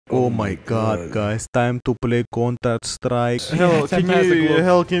Oh my god, guys, time to play Counter-Strike. Hell,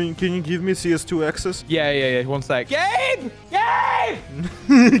 can you give me CS2 access? Yeah, 1 sec. Game!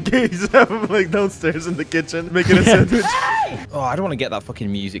 Gabe's like downstairs in the kitchen making a sandwich. Oh, I don't want to get that fucking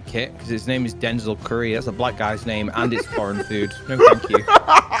music kit because his name is Denzel Curry. That's a black guy's name and it's foreign food. No, thank you.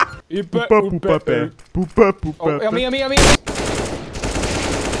 Oh, me.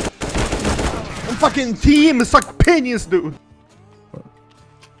 Fucking team suck penis, dude.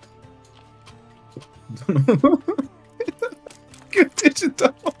 Good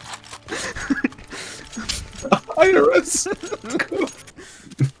digital. IRS.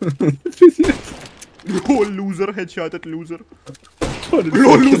 Oh, loser, headshotted loser. Oh,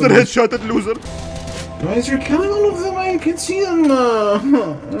 loser, headshotted loser. Guys, you're killing all of them. I can see them.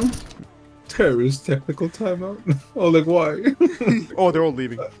 Terrorist technical timeout. Oh, like why? Oh, they're all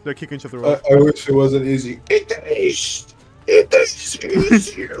leaving. They're kicking each other off. I wish it wasn't easy. It is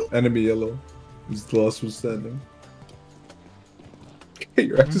easy. Enemy yellow. His last was standing. Okay,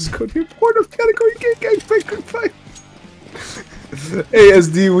 your access code. You're part of category gang fight.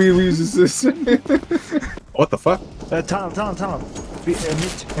 ASD we use this. What the fuck? Tunnel.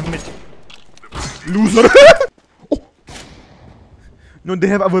 Mid. Loser. Oh. No, they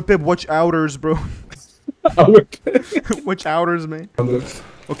have AWP. Watch outers, bro. Watch outers, man.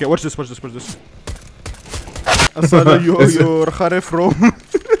 Okay, watch this. Asala, your Kharef from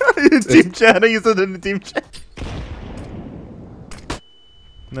team chat. You said in the team chat.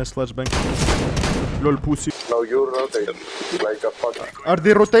 Nice flashbang. Lol, pussy. No, you rotate like a fuck. Are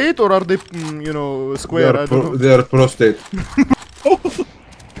they rotate or are they, you know, square? I don't know. They are prostate.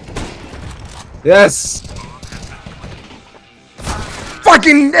 Yes.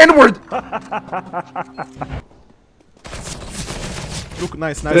 Fucking N-word! Look,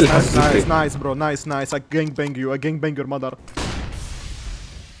 nice, bro. Nice. I gangbang you. I gangbang your mother.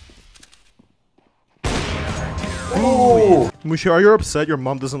 Oh. Musho, are you upset your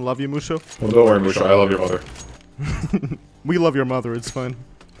mom doesn't love you, Musho? Well, don't worry, Musho. I love your mother. We love your mother. It's fine.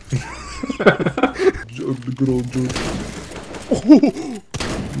 The good old joke.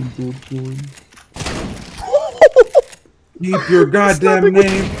 Keep your goddamn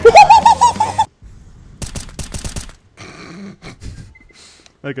name.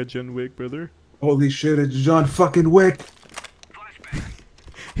 I got John Wick, brother. Holy shit! It's John fucking Wick.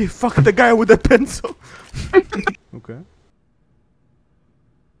 He fucked the guy with a pencil. Okay.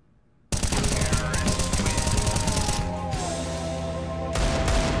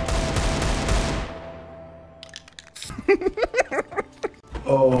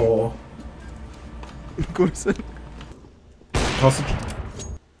 Oh. Kursen. Hostage.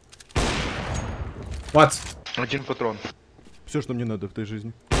 What? Один патрон. Все, что мне надо в этой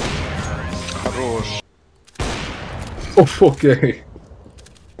жизни. Хорош. Oh, okay.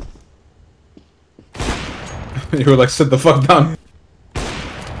 You were like, sit the fuck down.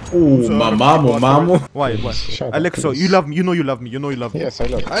 Ooh, mamamu. Why? Alexo, you love me. You know you love me. Yes, I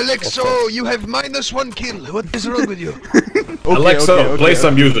love. Alexo, you have -1 kill. What is wrong with you? Alexa, play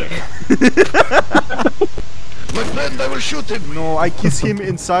some music. My friend, I will shoot him. No, I kiss him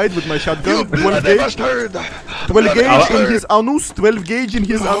inside with my shotgun. You 12 bloody gauge. bastard. 12 gauge in his anus. 12 gauge in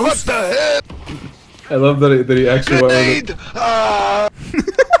his What anus. the hell? I love that he actually went with it. Grenade!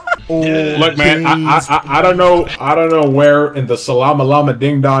 Oh, Look, man, I don't know where in the Salama Lama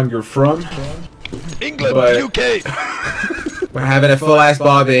Ding Dong you're from. England, But- UK. We're having a full-ass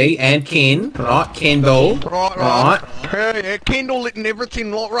Bobby and Ken, right? Kendall, right? Hey, candle lit and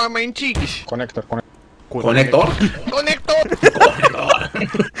everything, not romantic. Connector. Connector. Connector.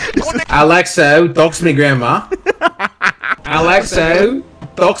 Alexo, dox me grandma. Alexo,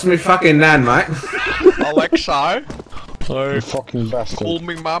 dox me fucking nan, mate. Alexa. You fucking bastard. Call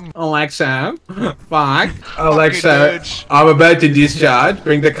me mum. Alexo, fuck. Alexo, bitch. I'm about to discharge.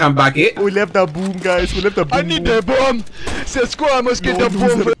 Bring the cum bucket. we left that boom, guys. We left that boom. I need the bomb. CSGO, I must get the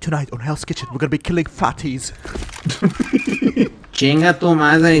bomb. Tonight on Hell's Kitchen, we're gonna be killing fatties. Chinga tu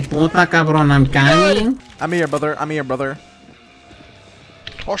madre puta cabrón, I'm coming. I'm here, brother.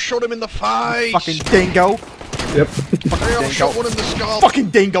 I shot him in the face. Fucking dingo. Yep. Hey, I shot one in the skull. Fucking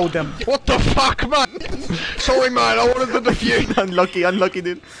dingo them. What the fuck, man? Sorry, man. I wanted to defuse. Unlucky,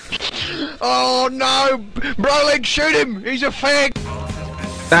 dude. Oh no, Broleg, shoot him. He's a fag.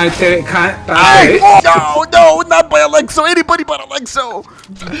 Don't do it, cunt. Hey! Don't do it. No, not by Alexo. Anybody but Alexo.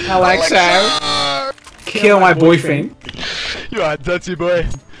 Alexo, kill my boyfriend. You are dirty boy.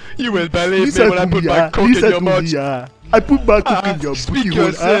 You will believe me when I put my cock in your mouth. I put my cook in your speak booty hole.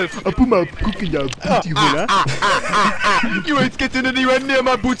 yourself. I put my cook in your booty hole. You ain't getting anywhere near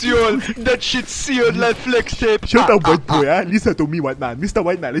my booty hole. That shit sealed like flex tape. Shut up, white boy. Listen to me, white man. Mr.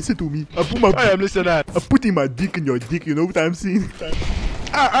 White Man, listen to me. I am listening. I'm putting my dick in your dick. You know what I'm saying?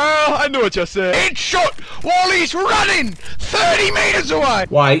 I know what you're saying. It's shot while he's running 30 meters away.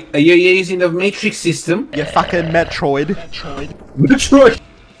 Why? Are you using the Matrix system? You fucking Metroid. Metroid.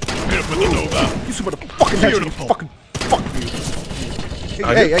 Beautiful to know about. You some fucking Beautiful. fucking fuck you.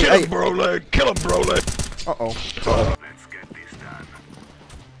 Hey, Kill him, bro, leg. Kill him, bro, leg. Uh-oh.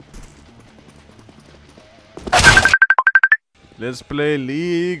 Let's play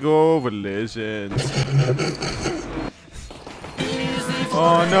League of Legends.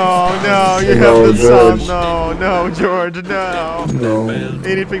 Oh no, you have the song. No, George, no. No.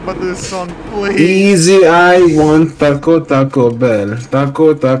 Anything but this song, please. Easy, I want Taco Bell.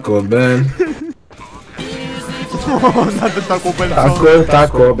 Taco Bell. Not the Taco Bell song.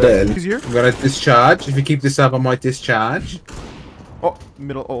 Taco Bell. He's here. I'm gonna discharge. If you keep this up, I might discharge. Oh,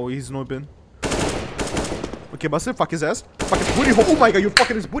 middle. Oh, he's no bin. Okay, Basil, fuck his ass. Fuck his booty hole. Oh my god, you're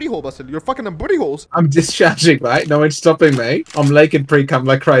fucking his booty hole, Basil. You're fucking them booty holes. I'm discharging, right? No one's stopping me. I'm laking pre-cum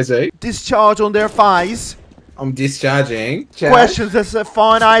like crazy. Discharge on their thighs. I'm discharging. Charge. Questions, that's a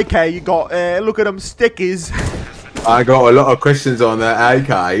fine AK. You got, look at them stickers. I got a lot of questions on that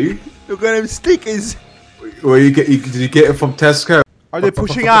AK. Look at them stickers. Where did you get it from Tesco? Are they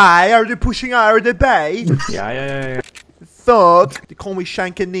pushing I? Are they pushing I? Are they bay? Yeah. Third, they call me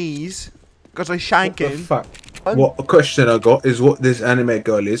shanking knees. Because I What shanking. the fuck? What a question I got is what this anime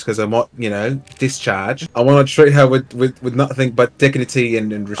girl is, because I might, discharge. I want to treat her with nothing but dignity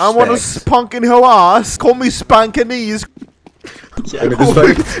and respect. I want to spunk in her ass. Call me spanking knees. And it's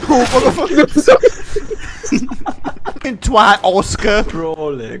like, Fucking twat, Oscar. Pro.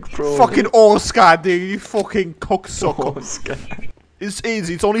 Fucking Oscar, dude. You fucking cocksucker. Oscar. It's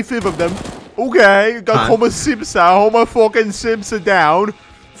easy. It's only 5 of them. Okay, you got Homer Simpson. Homer fucking Simpson down.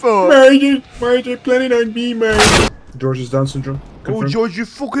 Fuck. Major, planning on me, man. George's Down syndrome. Oh, George, you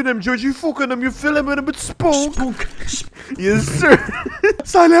fucking him. George, you fucking him. You're filling him with spunk. Yes, sir.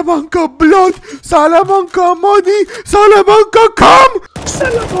 Salamanca blood. Salamanca money. Salamanca come.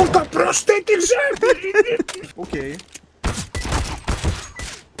 Salamanca prosthetic surgery. Okay.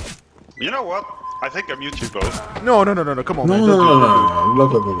 You know what? I think I mute you both. No. Come on, man. No.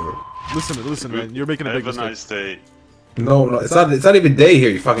 Look. Listen, man. You're making a big Have a mistake. nice day. No, it's not even day here,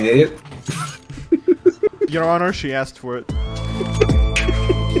 you fucking idiot. Your Honor, she asked for it.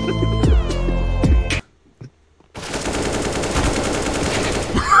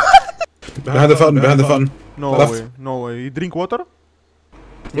 Behind the phone. No way. You drink water?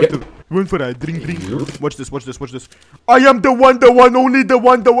 Yep. Wait for that. Drink. Watch this. I am the one, only the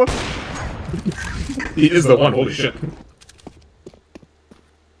one. He is the one, holy shit.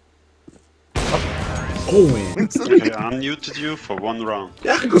 Oh, man. Okay, I unmuted you for 1 round.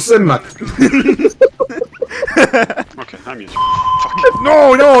 Yeah, go send Mac. Okay, I mute you. Fuck.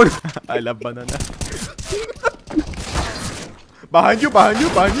 No. I love banana. Behind you.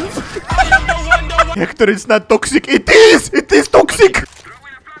 Hector, it's not toxic. It is toxic.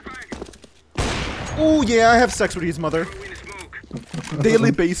 Oh yeah, I have sex with his mother.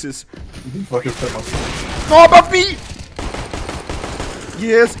 Daily basis. No, Buffy!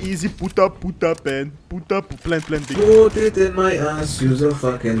 Yes, easy. Put up, pen. Plant, big. Put it in my ass, use a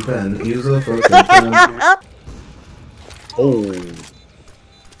fucking pen. Oh.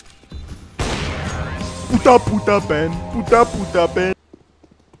 Put up, pen.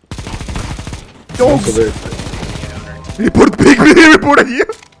 Dogs! Report pig, report here!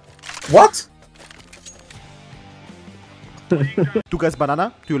 What? 2 guys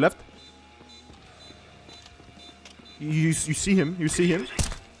banana, to your left. You see him,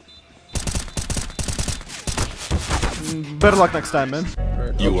 Better luck next time, man.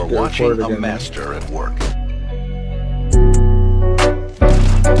 You are watching a master at work.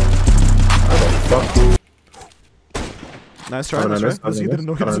 Nice try, He didn't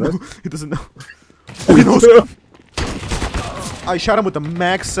know. He doesn't know. Oh, he knows. I shot him with the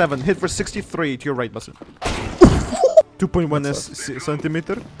Mag 7. Hit for 63 to your right, Buster. 2.1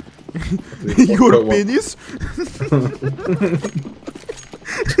 centimeter. Your penis.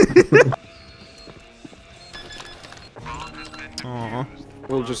 Aww.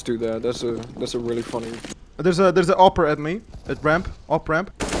 We'll just do that. That's a really funny. There's an upper at me. At ramp. Up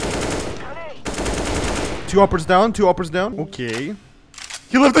ramp. 2 uppers down. Okay.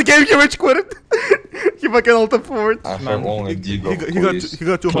 He left the game. He rage quit it. You fucking ulted forward. I have only Digo. He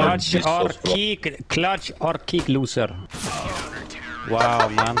got 200. Clutch or kick, loser. Wow,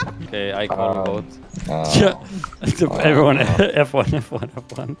 man. Okay, I call both. Everyone, F1.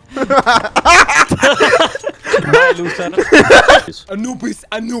 Bye, loser.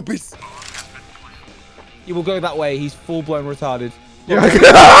 Anubis. He will go that way. He's full blown retarded. Yeah. I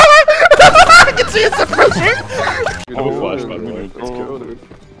can see his suppression.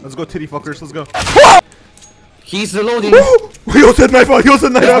 Let's go, titty fuckers. Let's go. He's reloading. He also had knife out. He also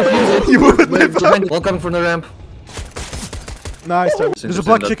had knife out. You moved knife out. One coming from the ramp. Nice time. There's a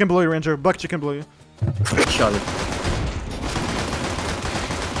black chicken below you, Ranger. Black chicken below you. Shot it.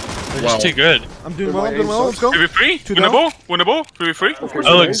 They're just too good. I'm doing well. Let's go. 3v3? Winnable? 3v3?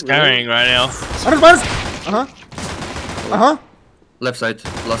 Oleg's carrying right now. Left side.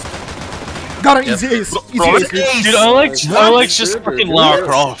 Lost. Got it. Easy ace. Easy ace. Dude, Oleg's just fucking Lara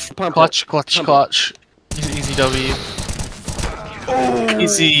Croft. Clutch. Easy W.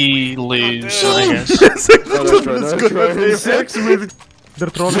 Easy lose, I guess. They're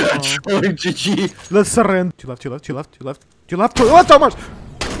throwing it. Let's surrender. To left. Oh, Thomas!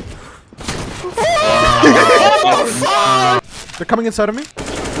 They're coming inside of me.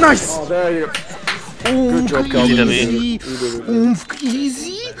 Nice! Oh, there you go. Good job, Easy.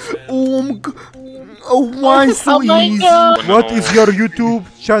 Easy. Oh, why so easy? What is your YouTube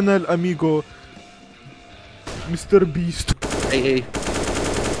channel, amigo? Mr. Beast. Hey.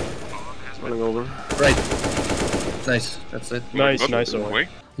 Running over. Right. Nice. That's it. Nice.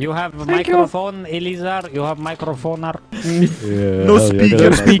 You have a microphone, Elizar. You have microphone. No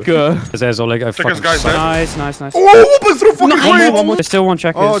speaker. There's Oleg. I fucking. Nice. Oh, open through fucking great! There's still one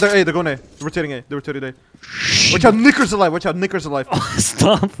check. Oh, they're A. They're going A. They're rotating A. They're rotating A. Watch out, Knickers alive.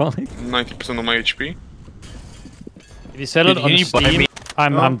 Stop, Oleg. 90% of my HP. If you sell it on Steam,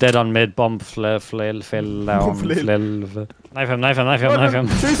 I'm dead on mid. Bomb fell down. Knife him.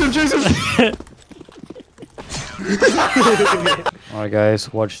 Chase him. Alright,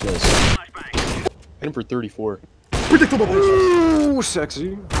 guys, watch this. Hit him for 34. Predictable. Ooh,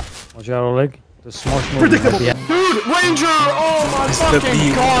 sexy. Watch out, Oleg. The smosh move. Predictable. Dude, Ranger! Oh my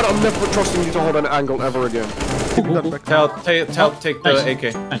fucking god! I'm never trusting you to hold an angle ever again. Tell, take the AK.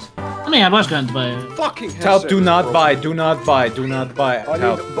 I mean, I was going to buy. Fucking Tell, do not buy.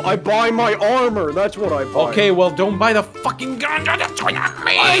 I buy my armor, that's what I buy. Okay, well, don't buy the fucking gun.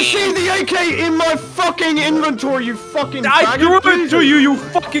 I see the AK in my fucking inventory, you fucking I threw it to you, you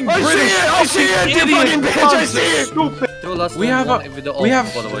fucking British. I see it, you fucking bitch, I see it! Stupid. We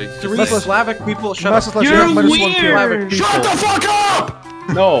have three Slavic people. Shut up. You're weird! Shut the fuck up!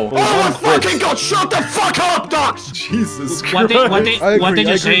 No. Oh my fucking god, shut the fuck up, Docs! Jesus What did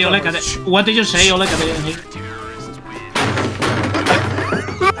you say, Oleg? What did you say, Oleg?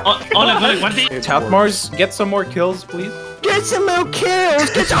 Oleg, what did you... Tatmars, get some more kills, please. Get some more kills!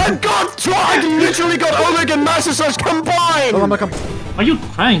 I've got I literally got Oleg and Massacres combined! Are you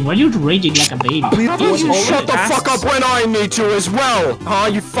crying? Why are you raging like a baby? You shut the fuck up when I need to as well! Huh,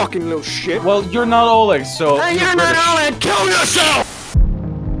 you fucking little shit? Well, you're not Oleg, so... Hey, you're not Oleg! Kill yourself!